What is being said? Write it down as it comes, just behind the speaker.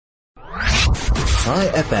High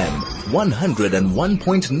FM,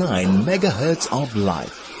 101.9 megahertz of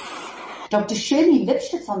life. Dr. Shirley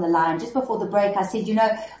Lipschitz on the line. Just before the break, I said,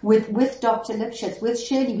 with Dr. Lipschitz, with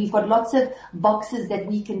Shirley, we've got lots of boxes that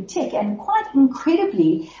we can tick, and quite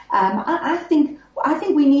incredibly, I think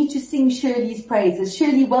we need to sing Shirley's praises.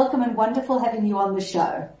 Shirley, welcome and wonderful having you on the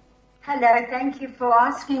show. Hello, thank you for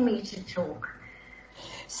asking me to talk.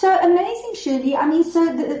 So amazing, Shirley. I mean,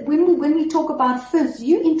 when we talk about first,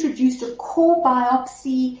 you introduced a core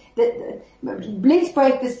biopsy. Let's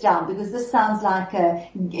break this down because this sounds like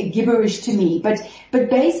gibberish to me. But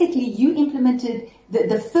basically, you implemented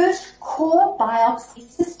the first core biopsy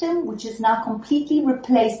system, which has now completely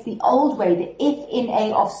replaced the old way, the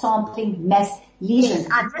FNA of sampling mass lesions.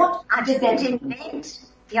 Yes, I didn't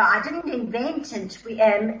invent it. We,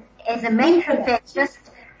 as a matter of fact, just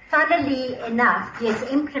funnily enough, yes,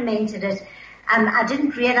 implemented it. I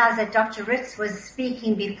didn't realize that Dr. Ritz was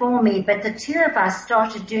speaking before me, but the two of us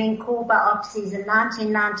started doing core biopsies in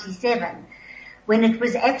 1997, when it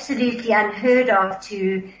was absolutely unheard of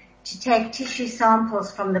to take tissue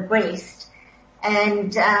samples from the breast,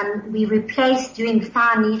 and we replaced doing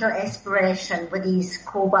fine needle aspiration with these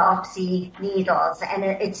core biopsy needles, and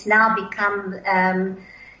it's now become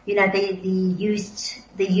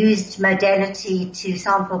the used modality to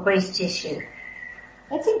sample breast tissue.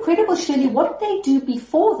 That's incredible, Shirley. What did they do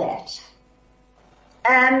before that?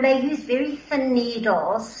 They use very thin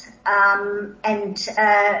needles and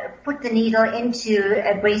put the needle into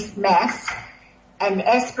a breast mass and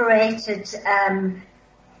aspirated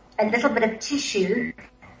a little bit of tissue,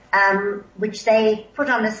 which they put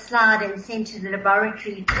on a slide and sent to the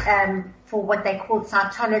laboratory for what they called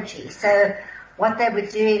cytology. So what they were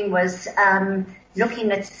doing was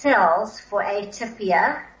looking at cells for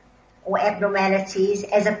atypia or abnormalities,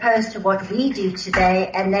 as opposed to what we do today,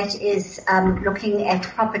 and that is looking at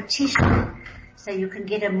proper tissue, so you can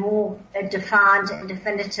get a more defined and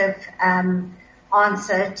definitive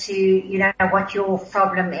answer to what your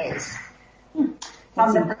problem is.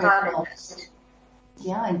 From the pathologist.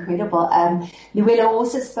 Yeah, incredible. Luella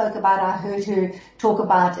also spoke about, I heard her talk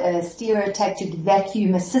about stereotactic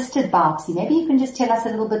vacuum-assisted biopsy. Maybe you can just tell us a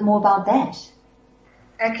little bit more about that.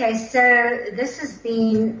 Okay, so this has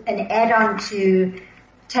been an add-on to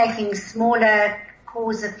taking smaller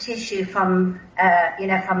cores of tissue from a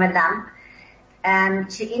lump,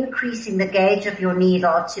 to increasing the gauge of your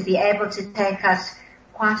needle to be able to take out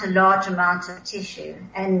quite a large amount of tissue.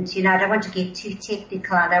 And, I don't want to get too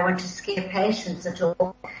technical. I don't want to scare patients at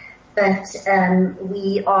all. But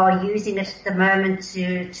we are using it at the moment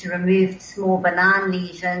to remove small benign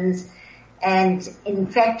lesions. And in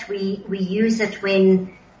fact, we use it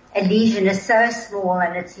when a lesion is so small,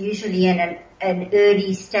 and it's usually in an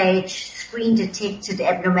early stage screen detected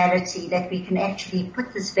abnormality, that we can actually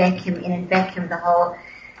put this vacuum in and vacuum the whole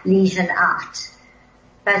lesion out.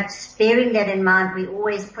 But bearing that in mind, we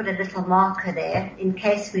always put a little marker there in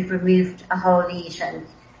case we've removed a whole lesion,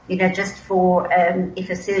 just for if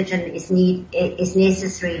a surgeon is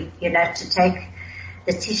necessary, to take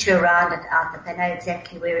the tissue around it out, that they know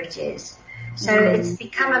exactly where it is. So it's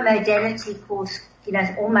become a modality called,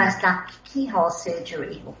 almost like keyhole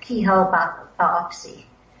surgery or keyhole biopsy.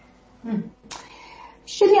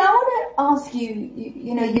 Shirley, I want to ask you,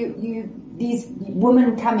 these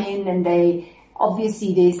women come in and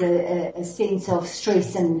obviously there's a sense of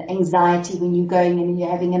stress and anxiety when you're going in and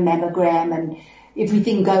you're having a mammogram and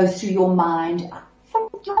everything goes through your mind. From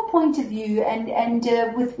your point of view and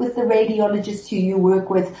with the radiologists who you work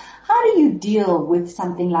with, how do you deal with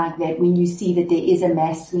something like that when you see that there is a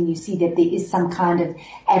mass, when you see that there is some kind of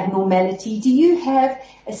abnormality? Do you have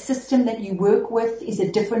a system that you work with? Is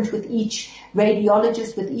it different with each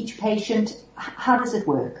radiologist, with each patient? How does it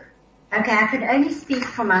work? Okay, I can only speak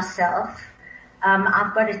for myself.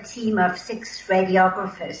 I've got a team of 6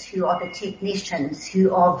 radiographers who are the technicians,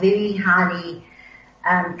 who are very highly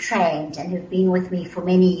trained and who've been with me for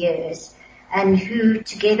many years, and who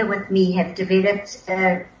together with me have developed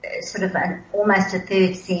sort of almost a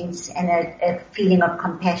third sense and a feeling of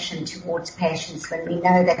compassion towards patients when we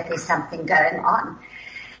know that there's something going on.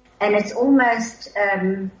 And it's almost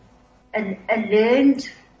a learned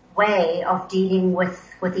way of dealing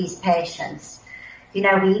with these patients.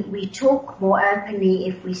 We talk more openly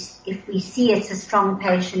if we see it's a strong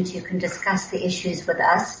patient who can discuss the issues with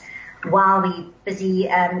us while we're busy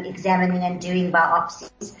examining and doing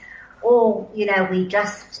biopsies, or we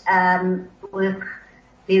just work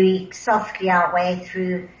very softly our way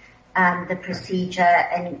through the procedure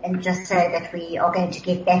and just say that we are going to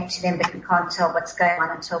get back to them, but we can't tell what's going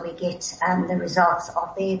on until we get the results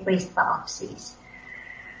of their breast biopsies.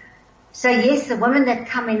 So yes, the women that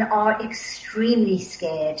come in are extremely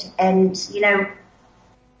scared, and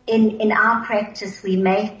in our practice we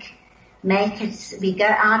make it, we go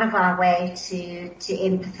out of our way to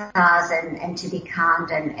empathize and to be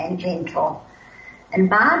kind and gentle. And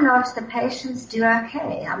by and large, the patients do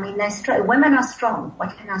okay. I mean, women are strong.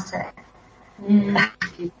 What can I say?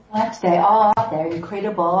 They're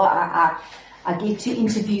incredible. I get to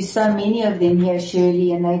interview so many of them here,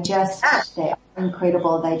 Shirley, and they are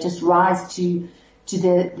incredible. They just rise to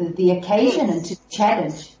the occasion and to the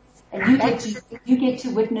challenge. And you get to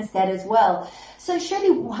witness that as well. So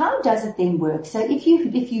Shirley, how does it then work? So if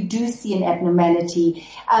you do see an abnormality,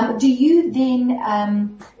 do you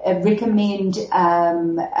then recommend?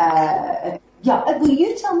 Will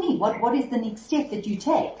you tell me what is the next step that you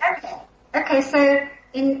take? Okay. So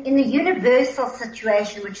in the universal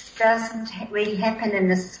situation, which doesn't really happen in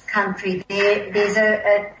this country, there's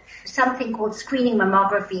something called screening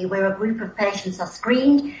mammography, where a group of patients are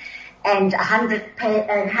screened, and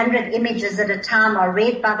 100 images at a time are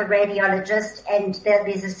read by the radiologist, and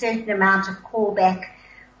there's a certain amount of callback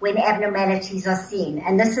when abnormalities are seen.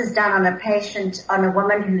 And this is done on a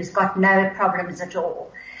woman who's got no problems at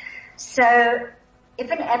all. So if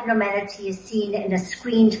an abnormality is seen in a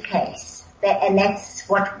screened case, and that's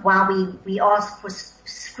why we ask for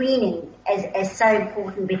screening as so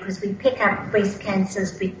important, because we pick up breast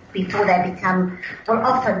cancers before they become, well,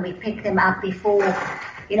 often we pick them up before,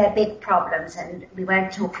 big problems, and we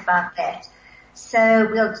won't talk about that. So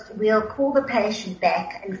we'll call the patient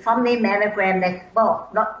back, and from their mammogram,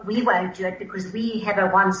 we won't do it because we have a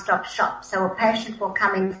one-stop shop. So a patient will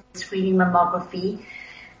come in screening mammography,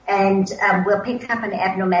 and we'll pick up an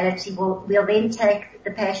abnormality. We'll then take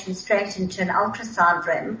the patient straight into an ultrasound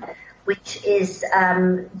room, which is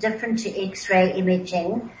different to X-ray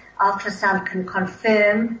imaging. Ultrasound can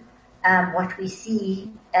confirm what we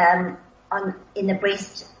see on the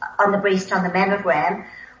breast on the mammogram.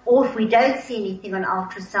 Or if we don't see anything on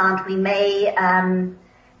ultrasound, we may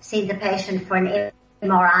send the patient for an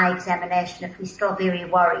MRI examination if we're still very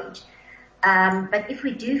worried. But if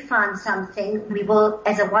we do find something, we will,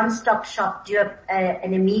 as a one-stop shop, do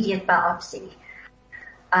an immediate biopsy.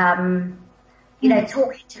 Talking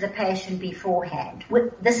to the patient beforehand.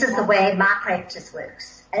 This is the way my practice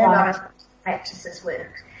works, and a lot of practices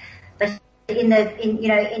work. But in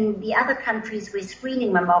the other countries where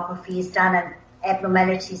screening mammography is done and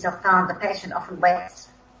abnormalities are found, the patient often waits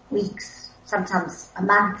weeks, sometimes a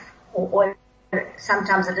month, or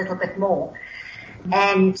sometimes a little bit more,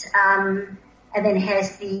 and then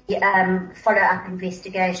has the follow-up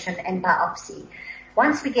investigation and biopsy.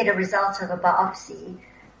 Once we get a result of a biopsy,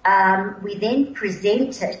 we then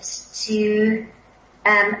present it to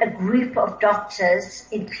a group of doctors,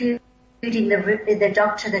 including the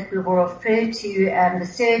doctor that we will refer to, the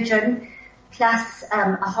surgeon, plus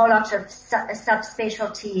a whole lot of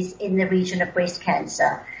subspecialties in the region of breast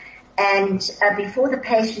cancer. And before the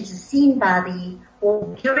patient is seen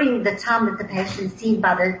or during the time that the patient is seen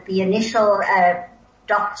by the initial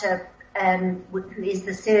doctor, who is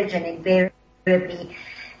the surgeon, invariably,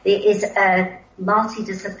 there is a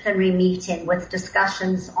multidisciplinary meeting with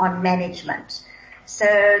discussions on management. So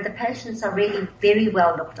the patients are really very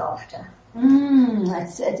well looked after.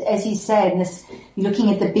 As you say, you're looking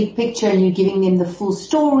at the big picture and you're giving them the full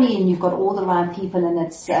story, and you've got all the right people, and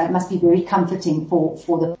it must be very comforting for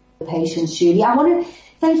the patients, Shirley. I want to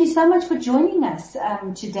thank you so much for joining us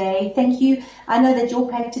today. Thank you. I know that your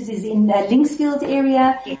practice is in the Linksfield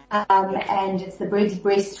area, and it's the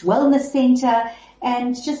Breast Wellness Center.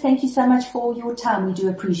 And just thank you so much for your time. We do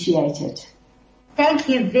appreciate it. Thank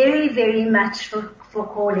you very, very much for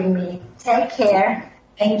calling me. Take care.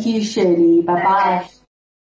 Thank you, Shirley. Bye-bye.